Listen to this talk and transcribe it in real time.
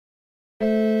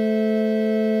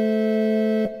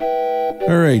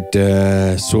All right,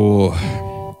 so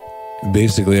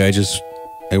basically I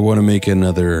want to make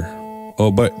another,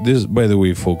 by the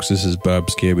way, folks, this is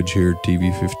Bob's Cabbage here,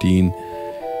 TV15.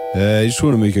 I just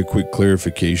want to make a quick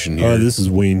clarification here. This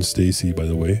is Wayne Stacy, by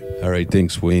the way. All right,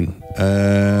 thanks, Wayne.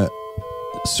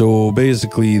 So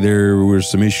basically there were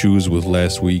some issues with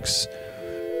last week's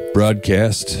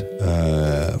broadcast,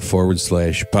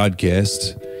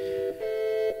 /podcast,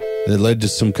 that led to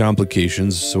some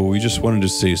complications, so we just wanted to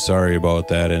say sorry about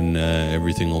that, and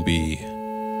everything will be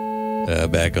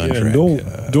back on track.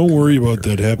 Don't worry about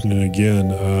that happening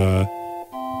again.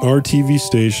 Our TV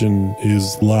station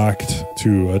is locked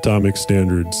to atomic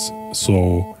standards,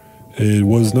 so it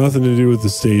was nothing to do with the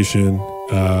station.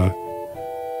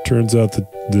 Turns out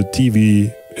that the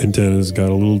TV antennas got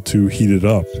a little too heated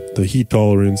up. The heat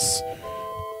tolerance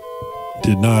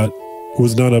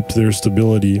was not up to their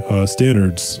stability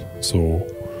standards. So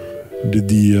did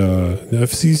the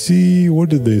FCC, what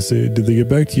did they say? Did they get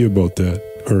back to you about that?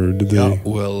 Or did they? Yeah,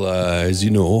 well, as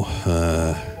you know,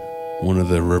 one of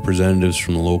the representatives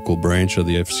from the local branch of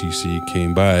the FCC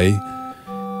came by.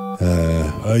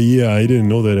 Yeah, I didn't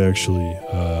know that actually.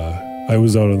 I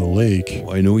was out on the lake.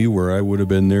 I know you were. I would have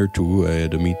been there too. I had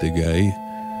to meet the guy.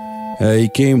 He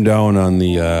came down on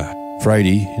the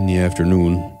Friday in the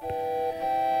afternoon.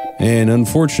 And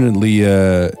unfortunately,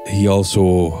 he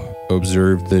also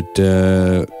observed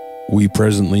that we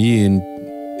presently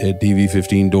at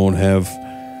TV15 don't have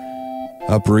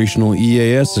operational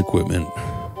EAS equipment,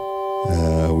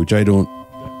 which I don't...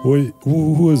 Wait,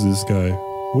 who is this guy?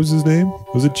 What's his name?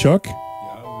 Was it Chuck?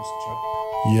 Yeah, it was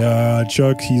Yeah,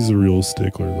 Chuck, he's a real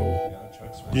stickler, though.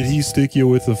 Did he stick you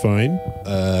with the fine?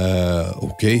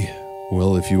 Okay.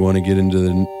 Well, if you want to get into the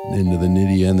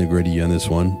nitty and the gritty on this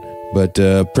one. But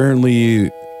apparently,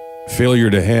 failure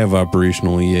to have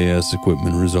operational EAS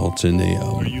equipment results in a...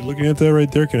 Are you looking at that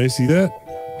right there? Can I see that?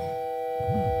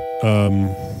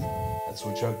 That's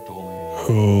what Chuck told me.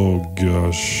 Oh,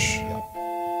 gosh. Yeah.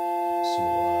 So,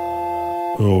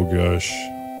 Oh, gosh.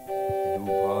 I do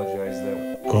apologize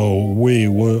that... Oh, wait,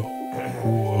 what?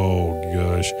 Oh,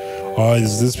 gosh.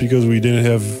 Is this because we didn't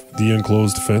have the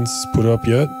enclosed fence put up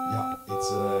yet? Yeah, it's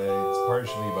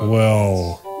partially about...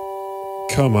 Well,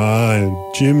 come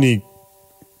on. Jiminy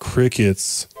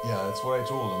Crickets. Yeah, that's what I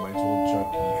told him.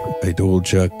 I told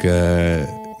Chuck,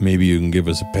 maybe you can give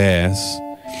us a pass.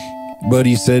 But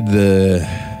he said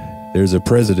there's a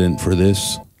precedent for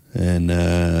this, and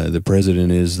the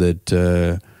precedent is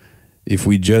that if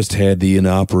we just had the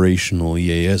inoperational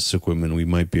EAS equipment, we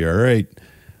might be all right.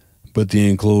 But the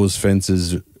enclosed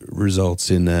fences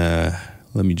results in...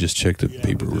 let me just check the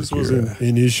paperwork this here. This wasn't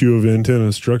an issue of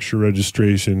antenna structure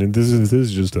registration, and this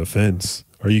is just a fence.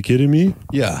 Are you kidding me?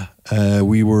 Yeah,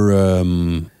 we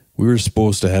were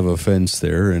supposed to have a fence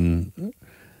there, and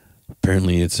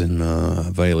apparently it's in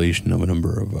violation of a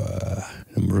number of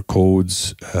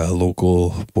codes,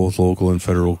 both local and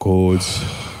federal codes.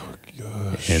 Oh,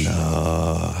 gosh. And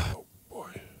oh,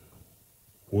 boy.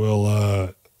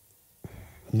 Well,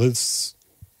 let's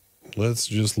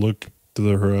just look to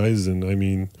the horizon. I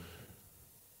mean,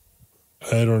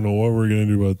 I don't know what we're gonna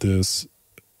do about this.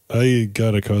 I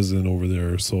got a cousin over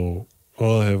there, so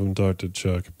I'll have him talk to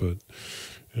Chuck. But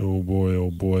oh boy.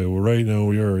 Well, right now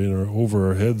we are over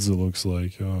our heads. It looks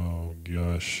like. Oh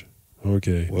gosh.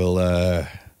 Okay. Well,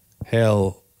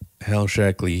 Hal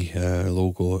Shackley,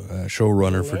 local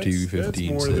showrunner for TV15, that's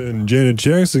more than Janet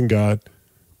Jackson got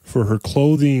for her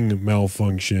clothing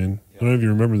malfunction. I don't know if you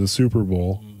remember the Super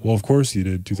Bowl. Well, of course you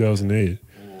did, 2008.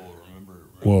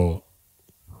 Well,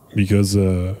 because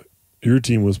your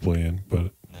team was playing,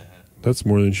 but that's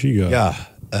more than she got. Yeah,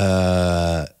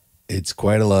 it's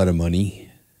quite a lot of money.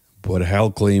 But Hal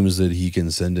claims that he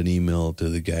can send an email to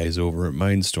the guys over at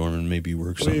Mindstorm and maybe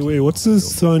work something. Wait, what's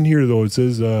this on here, though? It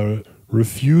says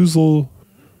refusal.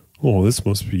 Oh, this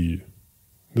must be...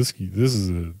 This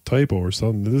is a typo or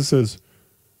something. This says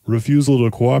refusal to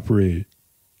cooperate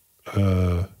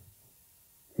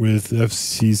with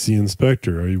FCC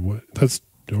inspector. Are you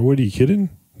are you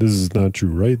kidding? This is not true,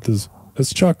 right? That's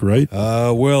Chuck, right?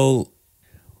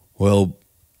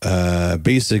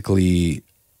 Basically,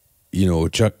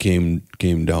 Chuck came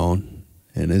down,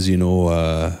 and as you know,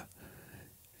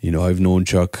 I've known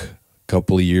Chuck a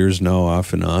couple of years now,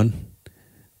 off and on.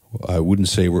 I wouldn't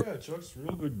say we're... Yeah, Chuck's a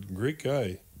real good, great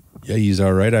guy. Yeah, he's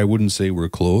all right. I wouldn't say we're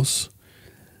close.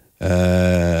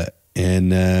 I had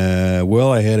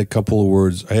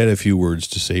a few words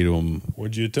to say to him.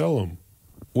 What'd you tell him?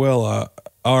 Well,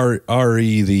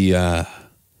 RE, the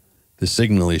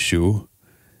signal issue,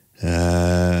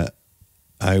 I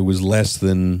was less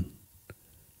than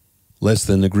less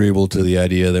than agreeable to the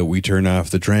idea that we turn off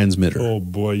the transmitter. Oh,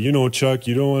 boy. You know, Chuck,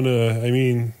 you don't want to, I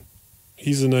mean,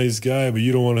 he's a nice guy, but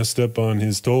you don't want to step on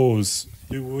his toes.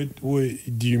 What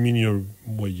do you mean you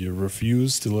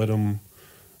refuse to let him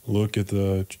look at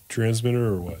the transmitter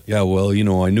or what? Yeah, well, you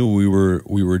know, I knew we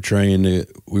were trying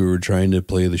to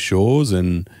play the shows,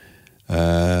 and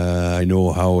I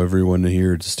know how everyone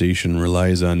here at the station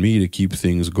relies on me to keep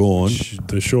things going.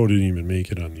 The show didn't even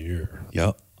make it on the air.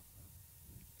 Yeah.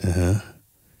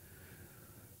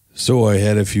 So I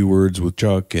had a few words with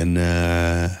Chuck, and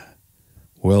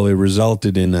well, it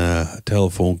resulted in a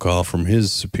telephone call from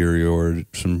his superior.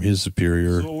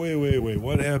 So wait,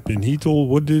 what happened?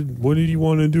 What did he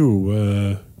want to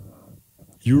do?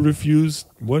 You refused.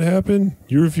 What happened?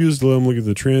 You refused to let him look at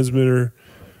the transmitter.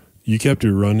 You kept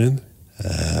it running,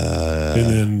 and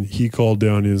then he called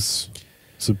down his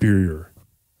superior.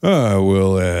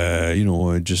 Well, you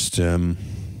know, I just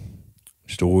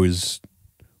always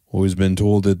been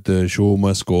told that the show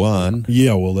must go on.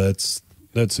 Yeah, well, that's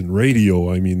in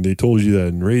radio. I mean, they told you that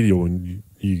in radio when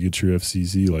you get your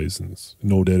FCC license.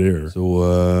 No dead air.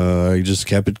 So I just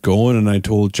kept it going, and I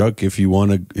told Chuck, if you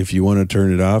want to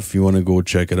turn it off, if you want to go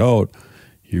check it out,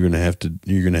 you're gonna have to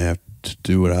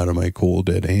do it out of my cold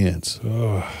dead hands.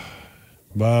 Oh,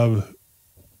 Bob,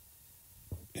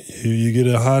 you get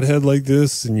a hot head like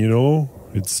this, and you know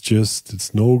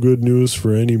it's no good news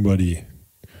for anybody.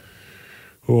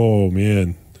 Oh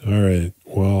man! All right,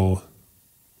 well.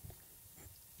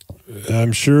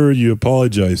 I'm sure you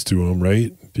apologized to him,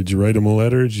 right? Did you write him a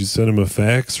letter? Did you send him a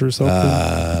fax or something?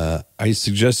 I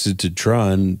suggested to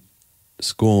Tron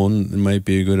Scone it might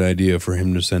be a good idea for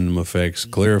him to send him a fax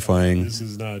clarifying. This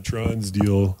is not Tron's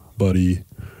deal, buddy.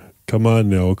 Come on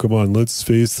now. Come on. Let's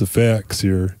face the facts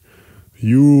here.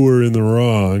 You were in the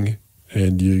wrong,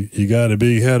 and you got a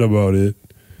big head about it.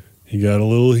 You got a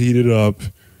little heated up,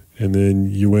 and then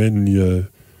you went and you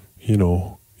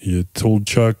told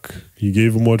Chuck, you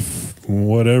gave him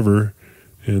whatever,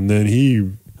 and then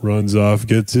he runs off,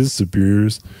 gets his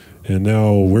superiors, and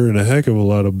now we're in a heck of a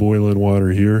lot of boiling water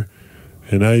here.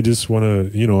 And I just want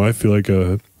to, I feel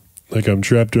like I'm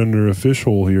trapped under a fish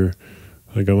hole here,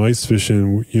 like I'm ice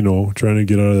fishing, trying to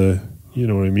get out of the, you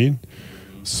know what I mean?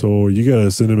 So you got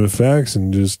to send him a fax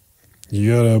and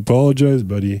you got to apologize,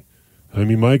 buddy. I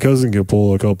mean, my cousin can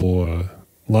pull a couple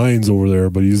lines over there,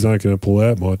 but he's not going to pull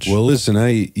that much. Well, listen,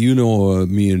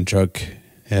 me and Chuck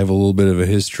have a little bit of a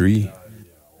history.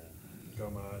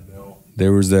 Come on now.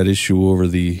 There was that issue over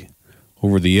the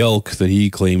elk that he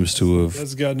claims to have.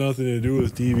 That's got nothing to do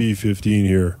with TV 15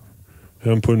 here.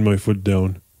 I'm putting my foot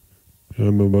down.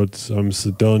 I'm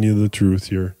telling you the truth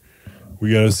here.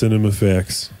 We got to send him a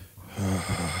fax.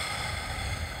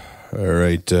 All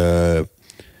right.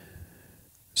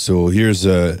 So here's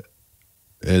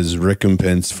as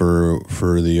recompense for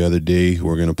the other day,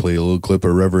 we're going to play a little clip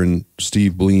of Reverend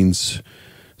Steve Bleen's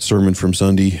sermon from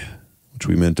Sunday, which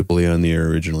we meant to play on the air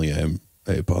originally. I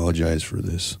apologize for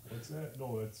this. What's that?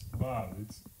 No, that's Bob.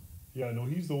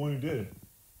 He's the one who did it.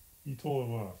 He told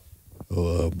him off.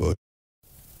 But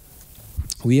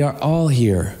we are all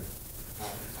here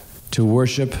to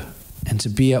worship and to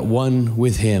be at one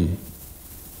with him.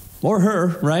 Or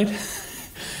her, right?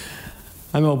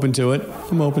 I'm open to it.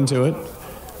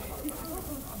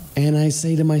 And I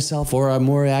say to myself, or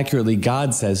more accurately,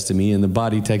 God says to me in the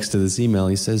body text of this email,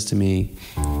 he says to me,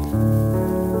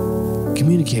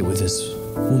 communicate with this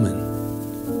woman.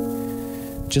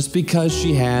 Just because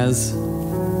she has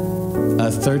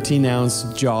a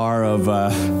 13-ounce jar of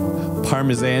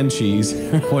Parmesan cheese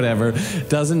or whatever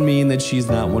doesn't mean that she's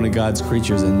not one of God's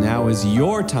creatures. And now is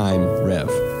your time, Rev,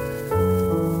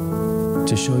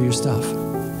 to show your stuff.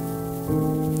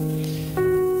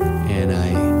 And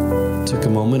I took a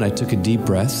moment, I took a deep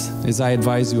breath, as I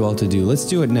advise you all to do. Let's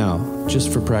do it now,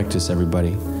 just for practice,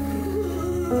 everybody.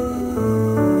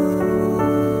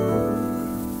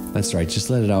 That's right, just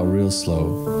let it out real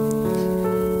slow.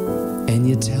 And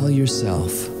you tell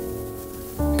yourself,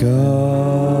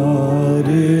 God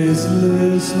is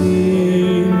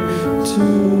listening to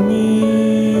me.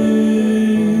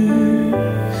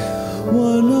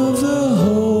 One of the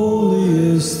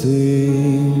holiest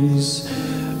things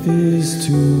is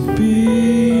to be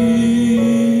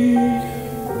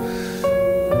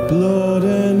blood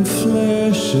and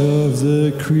flesh of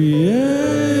the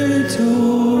Creator,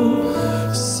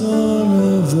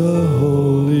 Son of the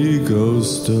Holy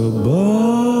Ghost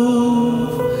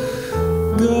above.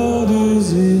 God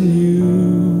is in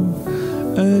you,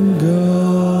 and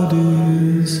God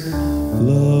is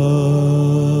love.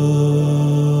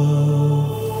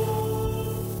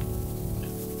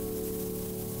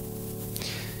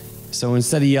 So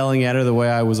instead of yelling at her the way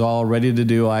I was all ready to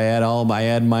do, I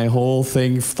had my whole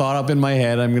thing thought up in my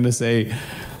head. I'm going to say,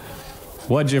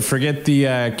 what'd you forget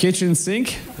the kitchen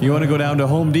sink? You want to go down to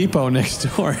Home Depot next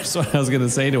door? That's what I was going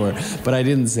to say to her. But I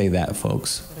didn't say that,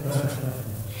 folks.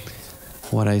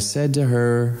 What I said to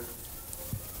her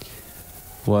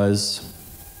was,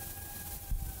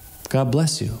 God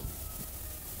bless you.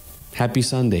 Happy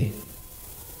Sunday.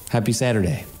 Happy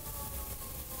Saturday.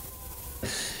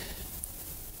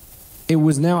 It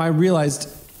was now I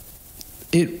realized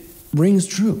it rings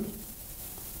true.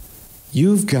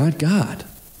 You've got God.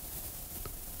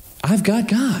 I've got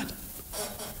God.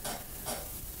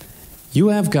 You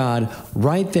have God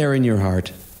right there in your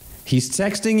heart. He's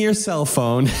texting your cell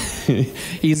phone.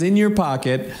 He's in your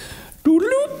pocket.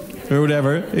 Or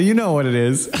whatever. You know what it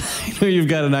is. I know you've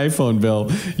got an iPhone, Bill.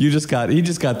 He just got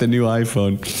the new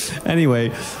iPhone.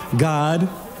 Anyway, God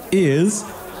is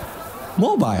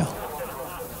mobile.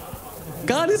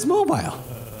 God is mobile.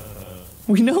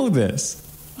 We know this,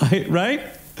 right?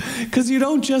 Because you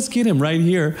don't just get him right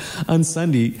here on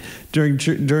Sunday during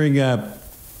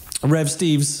Rev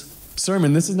Steve's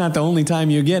sermon. This is not the only time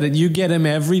you get it. You get him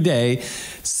every day,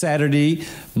 Saturday,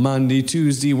 Monday,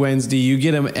 Tuesday, Wednesday. You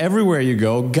get him everywhere you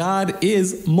go. God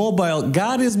is mobile.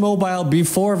 God is mobile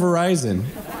before Verizon.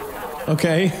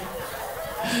 Okay?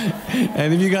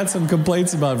 And if you got some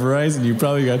complaints about Verizon, you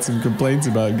probably got some complaints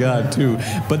about God too.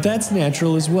 But that's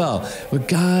natural as well. But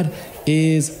God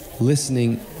is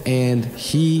listening, and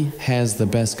he has the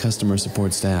best customer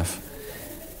support staff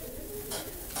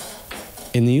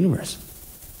in the universe.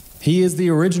 He is the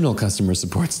original customer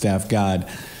support staff, God.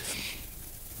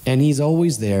 And he's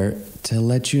always there to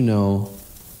let you know,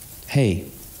 hey,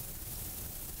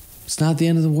 it's not the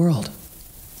end of the world.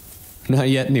 Not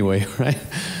yet anyway, right?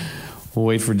 We'll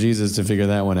wait for Jesus to figure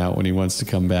that one out when he wants to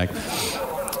come back.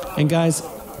 And guys,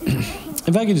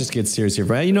 if I can just get serious here,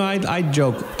 right? You know, I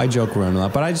joke around a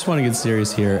lot, but I just want to get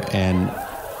serious here, and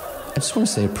I just want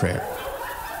to say a prayer.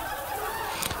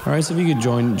 All right, so if you could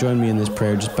join me in this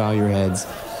prayer, just bow your heads.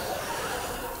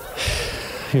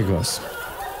 Here goes.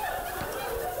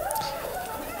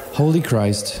 Holy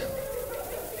Christ,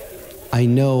 I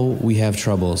know we have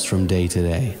troubles from day to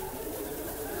day.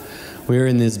 We're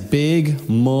in this big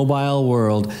mobile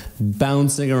world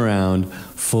bouncing around,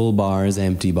 full bars,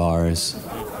 empty bars.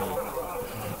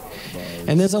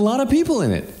 And there's a lot of people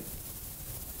in it.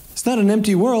 It's not an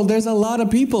empty world, there's a lot of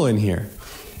people in here.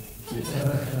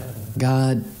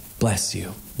 God bless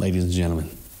you, ladies and gentlemen.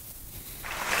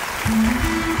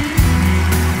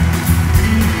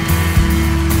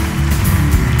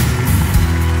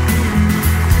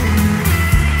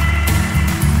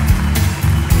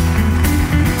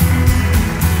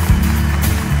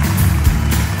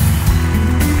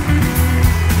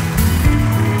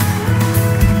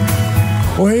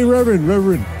 Oh, hey,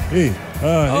 Reverend. Hey.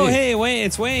 Hey, Wayne.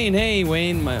 It's Wayne. Hey,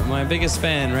 Wayne, my biggest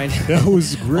fan, right? That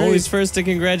was great. Always first to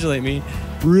congratulate me.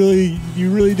 Really, you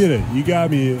really did it. You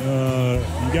got me.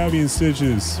 You got me in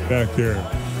stitches back there.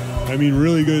 I mean,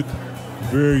 really good,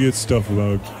 very good stuff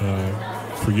about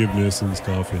forgiveness and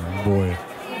stuff. And boy,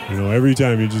 you know, every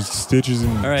time it just stitches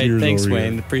and all right, tears thanks, over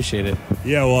Wayne. you. Appreciate it.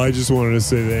 Yeah, well, I just wanted to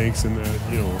say thanks, and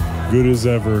you know, good as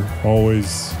ever.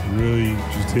 Always, really,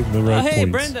 just hitting the right points. Hey,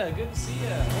 Brenda. Good to see you.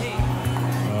 Hey.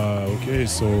 Okay,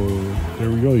 so there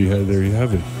we go. There you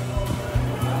have it.